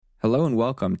Hello and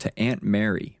welcome to Aunt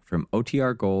Mary from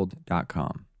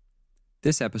OTRGold.com.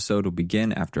 This episode will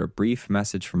begin after a brief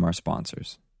message from our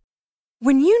sponsors.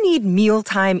 When you need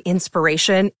mealtime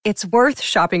inspiration, it's worth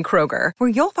shopping Kroger, where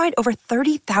you'll find over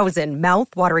 30,000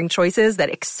 mouth-watering choices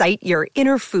that excite your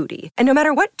inner foodie. And no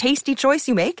matter what tasty choice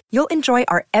you make, you'll enjoy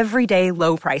our everyday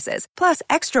low prices, plus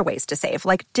extra ways to save,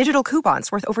 like digital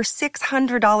coupons worth over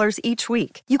 $600 each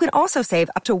week. You can also save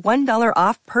up to $1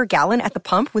 off per gallon at the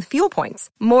pump with fuel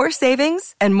points. More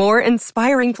savings and more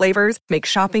inspiring flavors make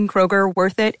shopping Kroger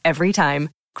worth it every time.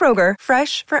 Kroger,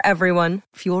 fresh for everyone.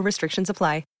 Fuel restrictions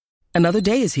apply. Another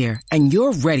day is here, and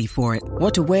you're ready for it.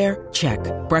 What to wear? Check.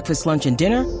 Breakfast, lunch, and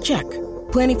dinner? Check.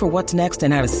 Planning for what's next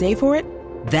and how to save for it?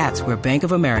 That's where Bank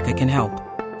of America can help.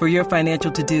 For your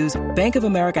financial to-dos, Bank of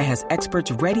America has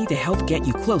experts ready to help get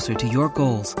you closer to your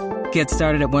goals. Get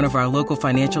started at one of our local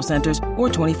financial centers or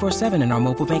 24/7 in our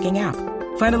mobile banking app.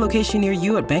 Find a location near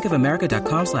you at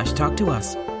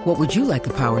bankofamerica.com/talktous. What would you like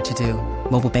the power to do?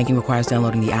 Mobile banking requires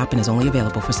downloading the app and is only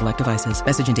available for select devices.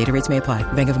 Message and data rates may apply.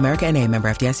 Bank of America N.A., member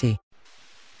FDIC.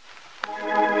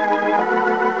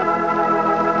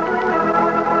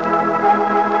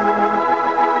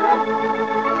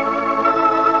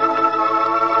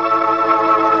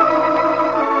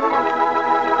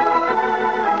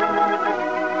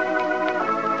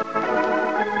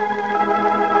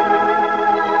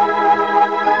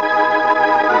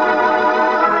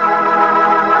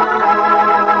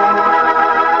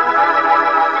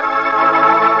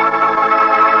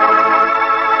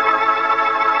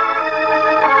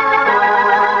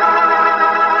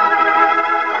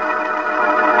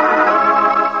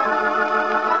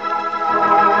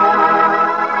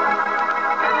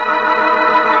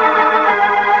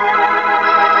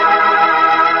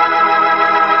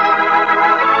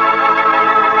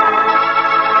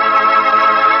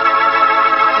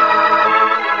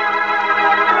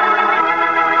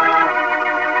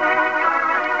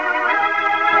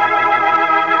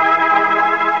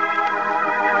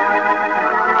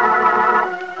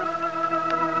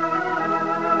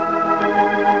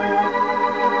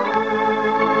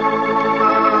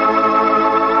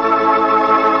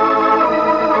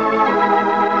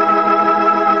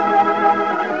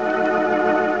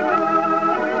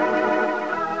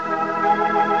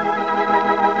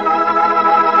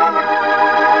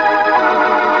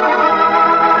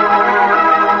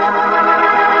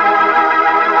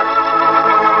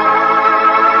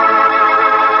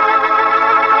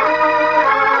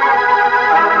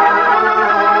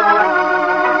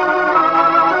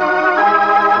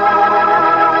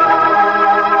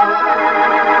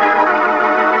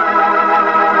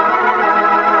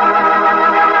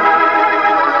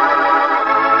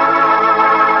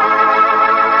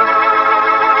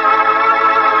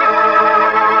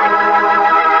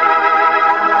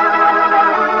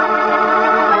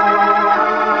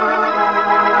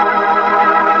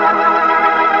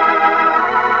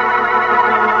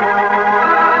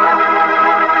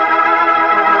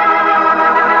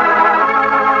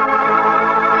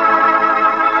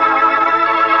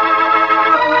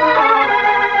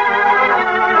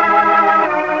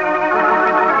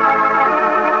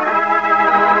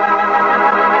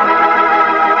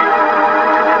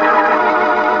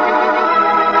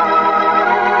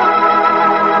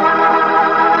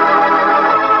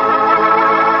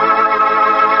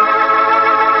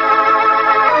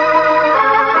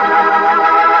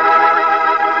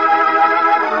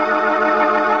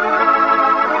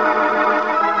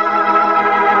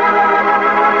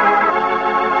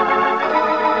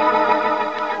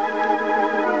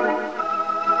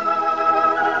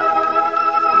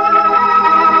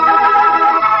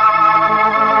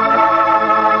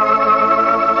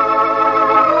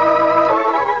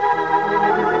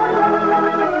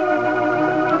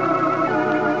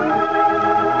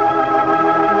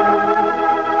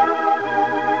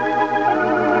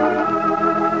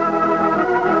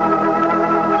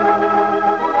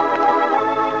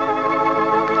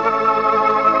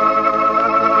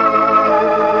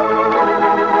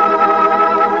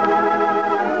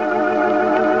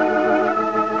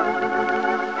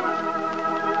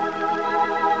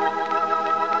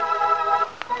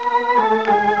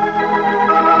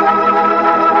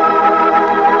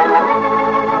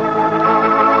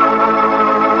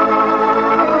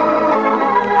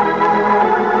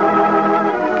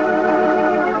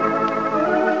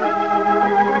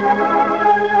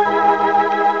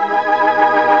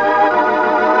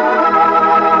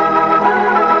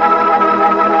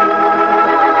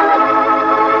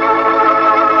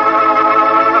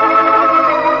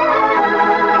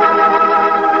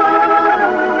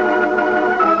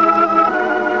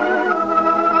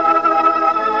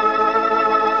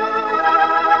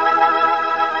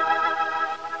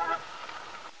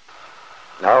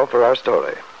 for our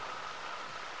story.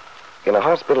 In a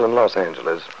hospital in Los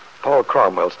Angeles, Paul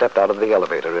Cromwell stepped out of the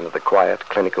elevator into the quiet,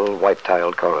 clinical,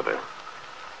 white-tiled corridor.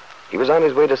 He was on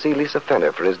his way to see Lisa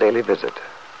Fenner for his daily visit.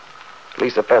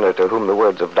 Lisa Fenner, to whom the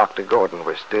words of Dr. Gordon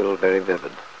were still very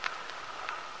vivid.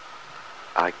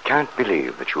 I can't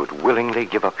believe that you would willingly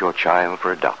give up your child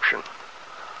for adoption.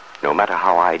 No matter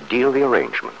how ideal the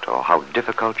arrangement or how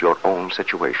difficult your own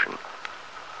situation,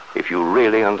 if you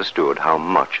really understood how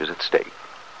much is at stake.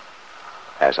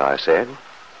 As I said,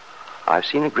 I've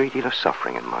seen a great deal of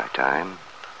suffering in my time,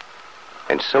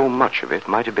 and so much of it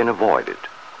might have been avoided.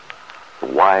 The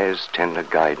wise, tender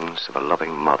guidance of a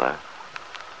loving mother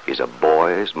is a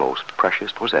boy's most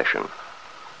precious possession.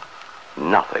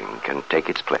 Nothing can take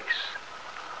its place.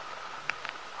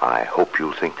 I hope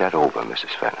you'll think that over, Mrs.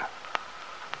 Fenner.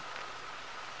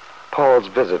 Paul's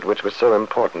visit, which was so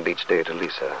important each day to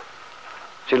Lisa.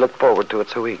 She looked forward to it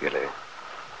so eagerly.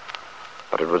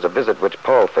 But it was a visit which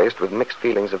Paul faced with mixed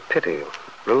feelings of pity,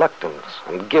 reluctance,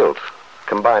 and guilt,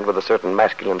 combined with a certain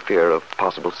masculine fear of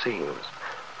possible scenes.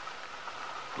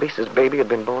 Lisa's baby had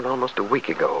been born almost a week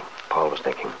ago, Paul was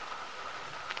thinking.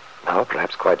 Now,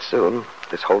 perhaps quite soon,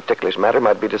 this whole ticklish matter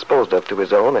might be disposed of to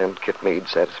his own and Kit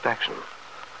Meade's satisfaction.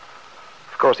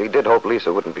 Of course, he did hope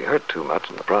Lisa wouldn't be hurt too much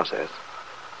in the process.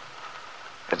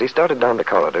 As he started down the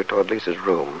corridor toward Lisa's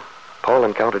room, Paul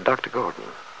encountered Dr. Gordon.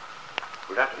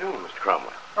 Good afternoon, Mr.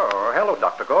 Cromwell. Oh, hello,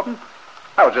 Dr. Gordon.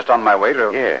 I was just on my way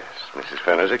to... Yes, Mrs.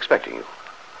 Fenner's expecting you.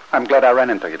 I'm glad I ran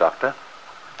into you, Doctor.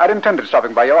 I'd intended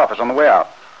stopping by your office on the way out.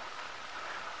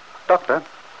 Doctor,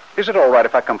 is it all right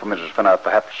if I come for Mrs. Fenner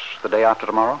perhaps the day after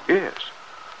tomorrow? Yes.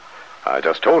 I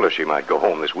just told her she might go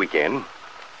home this weekend.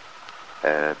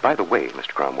 By the way, Mr.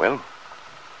 Cromwell,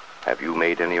 have you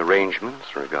made any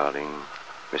arrangements regarding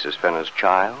Mrs. Fenner's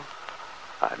child?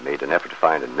 I've made an effort to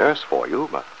find a nurse for you,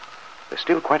 but there's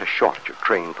still quite a shortage of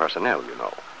trained personnel, you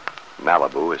know.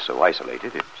 Malibu is so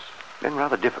isolated, it's been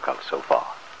rather difficult so far.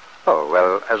 Oh,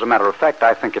 well, as a matter of fact,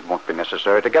 I think it won't be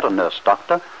necessary to get a nurse,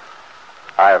 Doctor.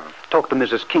 I've talked to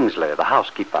Mrs. Kingsley, the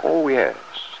housekeeper. Oh, yes.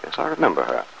 Yes, I remember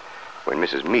her. When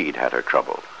Mrs. Meade had her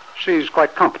trouble. She's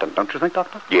quite competent, don't you think,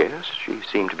 Doctor? Yes, she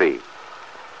seemed to be.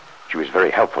 She was very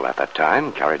helpful at that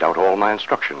time, carried out all my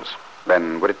instructions.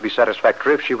 Then would it be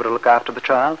satisfactory if she were to look after the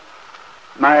child?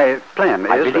 My plan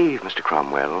is... I believe, Mr.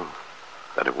 Cromwell,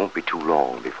 that it won't be too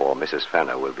long before Mrs.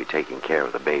 Fenner will be taking care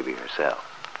of the baby herself.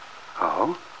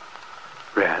 Oh?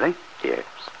 Really? Yes.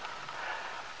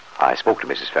 I spoke to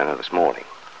Mrs. Fenner this morning.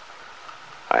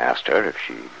 I asked her if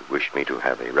she wished me to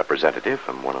have a representative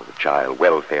from one of the child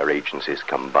welfare agencies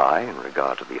come by in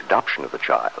regard to the adoption of the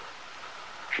child.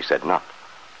 She said not.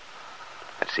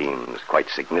 That seems quite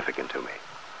significant to me.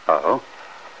 Oh?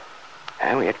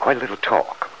 And we had quite a little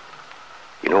talk.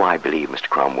 You know, I believe, Mr.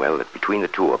 Cromwell, that between the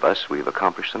two of us, we've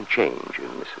accomplished some change in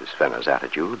Mrs. Fenner's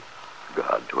attitude with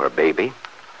regard to her baby.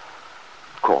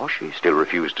 Of course, she still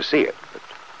refused to see it, but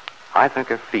I think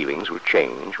her feelings will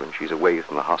change when she's away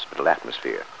from the hospital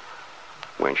atmosphere,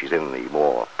 when she's in the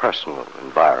more personal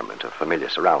environment of familiar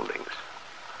surroundings.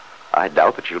 I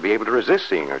doubt that she'll be able to resist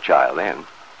seeing her child then.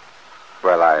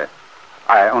 Well,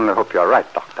 I only hope you're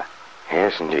right, Doctor.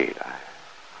 Yes, indeed.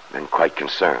 I've been quite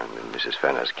concerned in Mrs.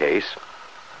 Fenner's case.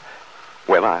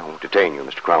 Well, I won't detain you,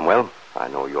 Mr. Cromwell. I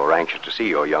know you're anxious to see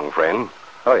your young friend.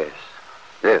 Oh, yes.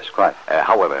 Yes, quite.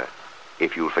 However,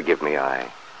 if you'll forgive me,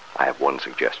 I have one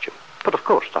suggestion. But of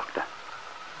course, Doctor.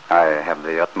 I have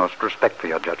the utmost respect for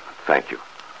your judgment. Thank you.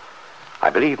 I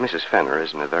believe Mrs. Fenner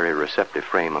is in a very receptive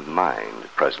frame of mind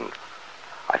at present.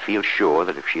 I feel sure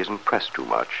that if she isn't pressed too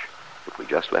much, if we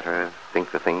just let her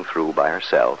think the thing through by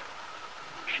herself,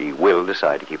 she will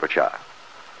decide to keep her child.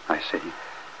 I see.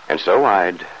 And so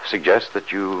I'd suggest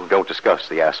that you don't discuss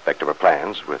the aspect of her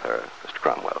plans with her, Mr.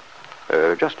 Cromwell.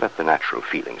 Just let the natural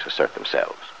feelings assert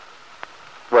themselves.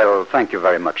 Well, thank you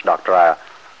very much, Doctor.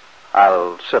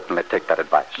 I'll certainly take that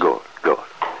advice. Good, good.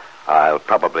 I'll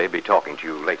probably be talking to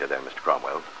you later then, Mr.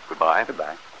 Cromwell. Goodbye.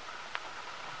 Goodbye.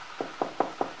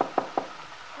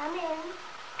 Come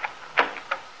in.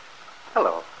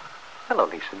 Hello. Hello,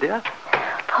 Lisa, dear.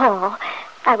 Paul,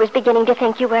 I was beginning to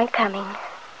think you weren't coming.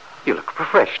 You look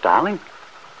refreshed, darling.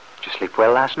 Did you sleep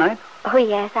well last night? Oh,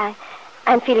 yes,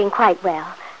 I'm feeling quite well.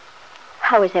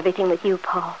 How is everything with you,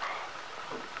 Paul?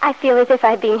 I feel as if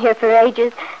I'd been here for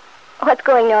ages. What's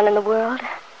going on in the world?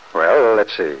 Well,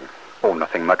 let's see. Oh,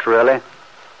 nothing much, really.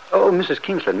 Oh, Mrs.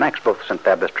 Kingsley and Max both sent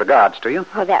their best regards to you.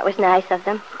 Oh, that was nice of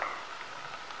them.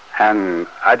 And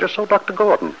I just saw Dr.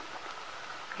 Gordon.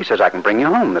 He says I can bring you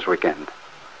home this weekend.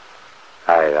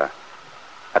 I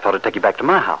thought I'd take you back to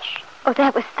my house. Oh,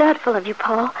 that was thoughtful of you,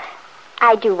 Paul.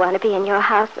 I do want to be in your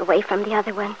house away from the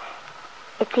other one.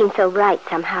 It seems so right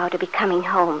somehow to be coming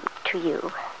home to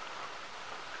you.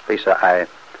 Lisa,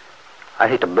 I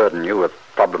hate to burden you with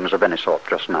problems of any sort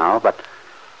just now, but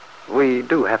we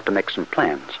do have to make some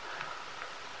plans.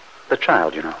 The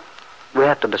child, you know. We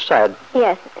have to decide.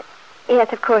 Yes,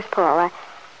 of course, Paul.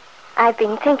 I've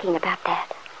been thinking about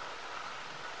that.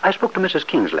 I spoke to Mrs.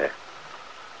 Kingsley.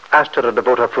 Asked her to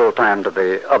devote her full time to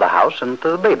the other house and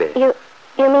to the baby. You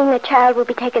mean the child will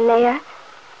be taken there?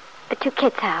 To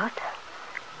Kit's house?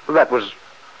 That was...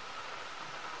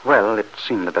 Well, it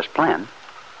seemed the best plan.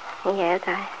 Yes,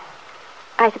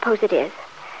 I suppose it is.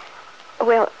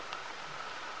 Well,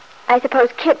 I suppose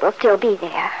Kit will still be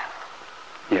there.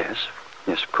 Yes,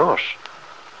 of course.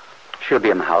 She'll be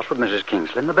in the house with Mrs.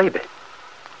 Kingsley and the baby.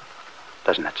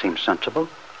 Doesn't that seem sensible?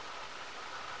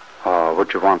 Or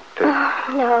would you want to... Oh,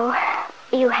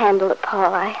 no. You handle it,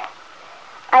 Paul.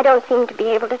 I don't seem to be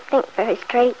able to think very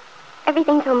straight.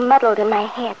 Everything's so muddled in my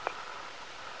head.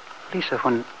 Lisa,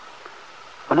 when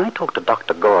I talked to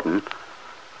Dr. Gordon,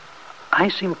 I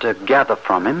seemed to gather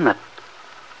from him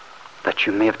that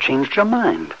you may have changed your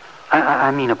mind.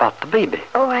 I mean about the baby.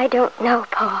 Oh, I don't know,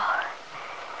 Paul.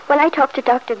 When I talk to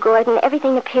Dr. Gordon,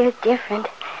 everything appears different.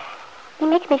 He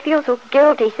makes me feel so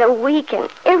guilty, so weak and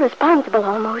irresponsible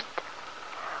almost.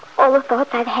 All the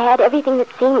thoughts I've had, everything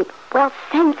that seemed, well,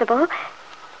 sensible,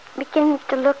 begins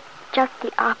to look just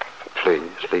the opposite.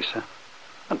 Please, Lisa,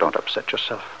 don't upset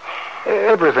yourself.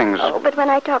 Everything's... Oh, but when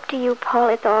I talk to you, Paul,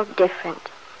 it's all different.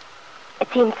 It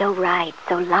seems so right,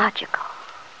 so logical.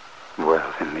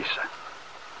 Well, then, Lisa,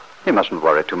 you mustn't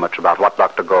worry too much about what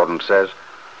Dr. Gordon says.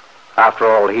 After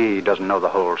all, he doesn't know the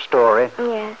whole story.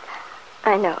 Yes,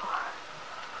 I know.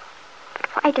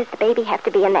 But why does the baby have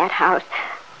to be in that house?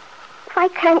 Why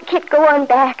can't Kit go on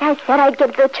back? I said I'd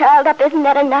give the child up. Isn't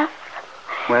that enough?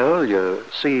 Well, you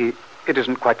see, it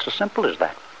isn't quite so simple as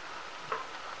that.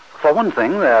 For one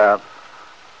thing, there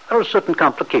are certain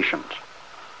complications.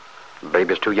 The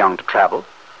baby's too young to travel.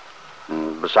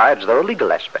 And besides, there are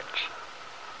legal aspects.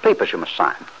 Papers you must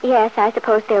sign. Yes, I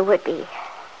suppose there would be.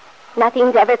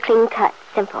 Nothing's ever clean-cut,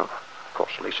 simple. Of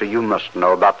course, Lisa, you must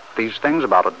know about these things,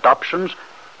 about adoptions.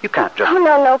 You can't just... Oh,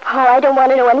 no, Paul, I don't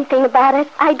want to know anything about it.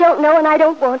 I don't know and I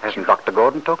don't want to. Hasn't Dr.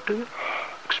 Gordon talked to you?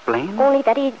 Explain? Only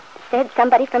that he said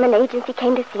somebody from an agency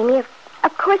came to see me.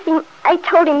 Of course, I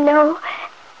told him no.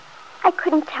 I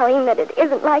couldn't tell him that it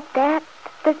isn't like that.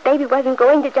 This baby wasn't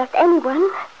going to just anyone.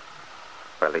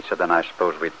 Well, Lisa, then I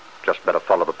suppose we'd just better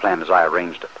follow the plan as I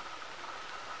arranged it.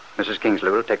 Mrs.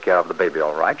 Kingsley will take care of the baby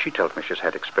all right. She tells me she's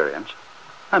had experience.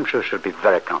 I'm sure she'll be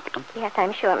very competent. Yes,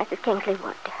 I'm sure Mrs. Kingsley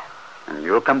would. And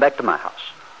you'll come back to my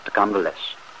house to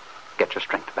convalesce. Get your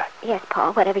strength back. Yes,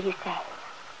 Paul, whatever you say.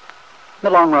 In the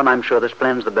long run, I'm sure this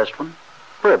plan's the best one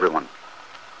for everyone.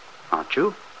 Aren't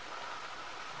you?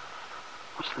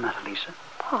 What's the matter, Lisa?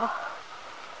 Paul,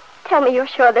 tell me you're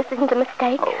sure this isn't a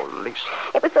mistake. Oh, Lisa.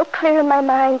 It was so clear in my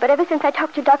mind, but ever since I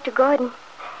talked to Dr. Gordon,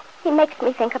 he makes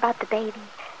me think about the baby.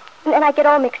 And then I get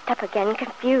all mixed up again,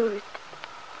 confused.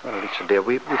 Well, Lisa, dear,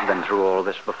 we've been through all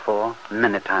this before,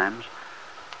 many times.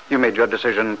 You made your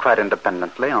decision quite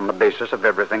independently on the basis of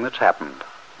everything that's happened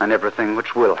and everything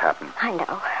which will happen. I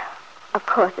know. Of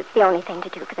course, it's the only thing to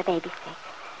do for the baby's sake.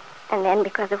 And then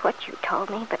because of what you told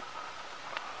me, but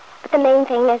the main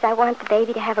thing is I want the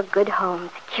baby to have a good home,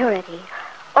 security,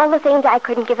 all the things I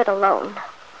couldn't give it alone.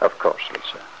 Of course,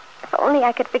 Lisa. If only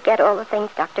I could forget all the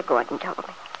things Dr. Gordon told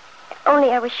me. If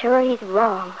only I was sure he's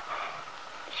wrong.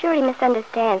 Sure he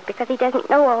misunderstands because he doesn't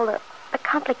know all the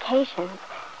complications.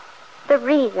 The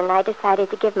reason I decided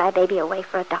to give my baby away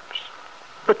for adoption.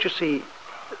 But you see,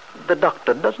 the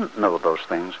doctor doesn't know those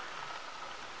things.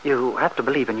 You have to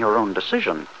believe in your own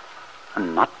decision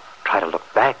and not try to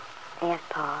look back. Yes,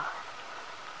 Paul.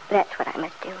 That's what I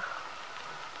must do.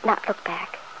 Not look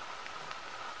back.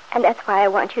 And that's why I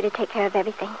want you to take care of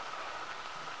everything.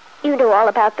 You know all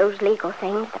about those legal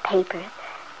things, the papers.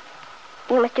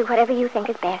 You must do whatever you think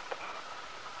is best.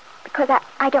 Because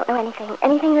I don't know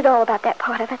anything at all about that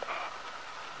part of it.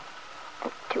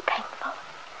 It's too painful.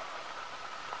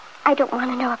 I don't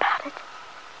want to know about it.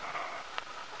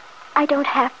 I don't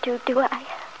have to, do I?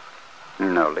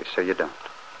 No, Lisa, you don't.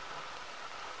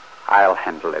 I'll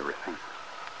handle everything.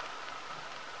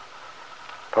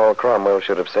 Paul Cromwell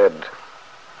should have said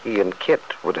he and Kit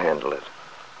would handle it.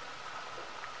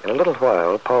 In a little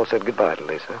while, Paul said goodbye to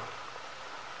Lisa.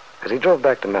 As he drove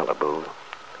back to Malibu,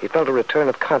 he felt a return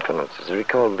of confidence as he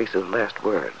recalled Lisa's last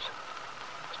words,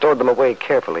 stored them away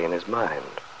carefully in his mind.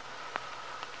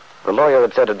 The lawyer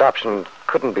had said adoption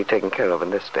couldn't be taken care of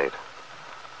in this state,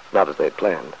 not as they'd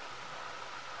planned.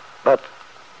 But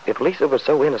if Lisa was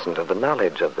so innocent of the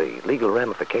knowledge of the legal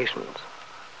ramifications,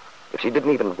 if she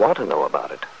didn't even want to know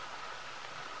about it,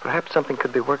 perhaps something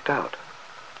could be worked out.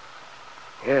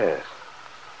 Yes,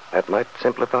 that might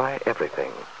simplify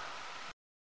everything.